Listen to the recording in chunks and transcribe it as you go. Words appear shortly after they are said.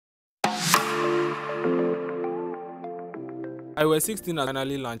iOS 16 has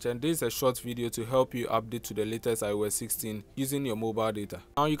finally launched, and this is a short video to help you update to the latest iOS 16 using your mobile data.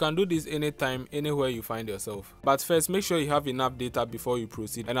 Now you can do this anytime, anywhere you find yourself. But first, make sure you have enough data before you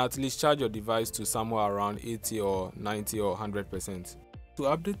proceed, and at least charge your device to somewhere around 80 or 90 or 100%. To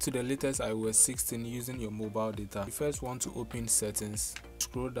update to the latest iOS 16 using your mobile data, you first want to open Settings,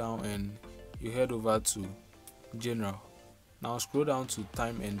 scroll down and you head over to General. Now scroll down to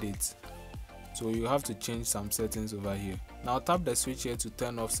Time and Date. So you have to change some settings over here. Now tap the switch here to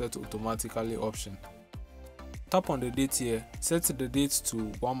turn off Set Automatically option. Tap on the date here, set the date to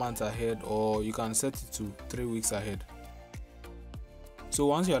 1 month ahead, or you can set it to 3 weeks ahead. So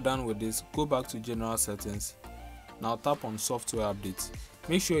once you are done with this, go back to General Settings. Now tap on Software Update.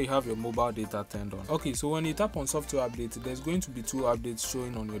 Make sure you have your mobile data turned on. Okay, so when you tap on Software Update, there's going to be 2 updates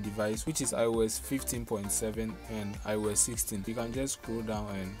showing on your device, which is iOS 15.7 and iOS 16. You can just scroll down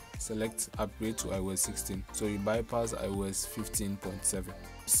and select Upgrade to iOS 16. So you bypass iOS 15.7.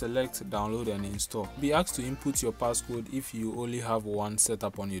 Select Download and Install. Be asked to input your passcode if you only have one set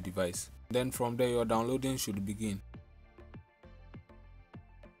up on your device. Then from there, your downloading should begin.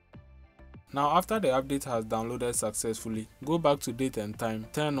 Now after the update has downloaded successfully, go back to Date and Time,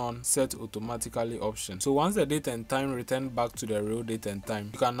 turn on Set Automatically option. So once the date and time return back to the real date and time,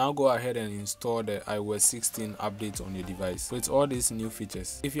 you can now go ahead and install the iOS 16 update on your device with all these new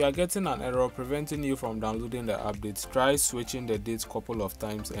features. If you are getting an error preventing you from downloading the update, try switching the dates couple of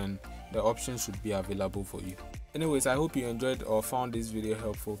times and the option should be available for you. Anyways, I hope you enjoyed or found this video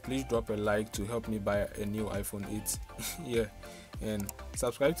helpful. Please drop a like to help me buy a new iPhone 8. Yeah, and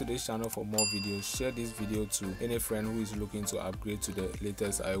subscribe to this channel for more videos. Share this video to any friend who is looking to upgrade to the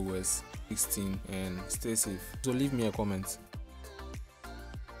latest iOS 16 and stay safe. So leave me a comment.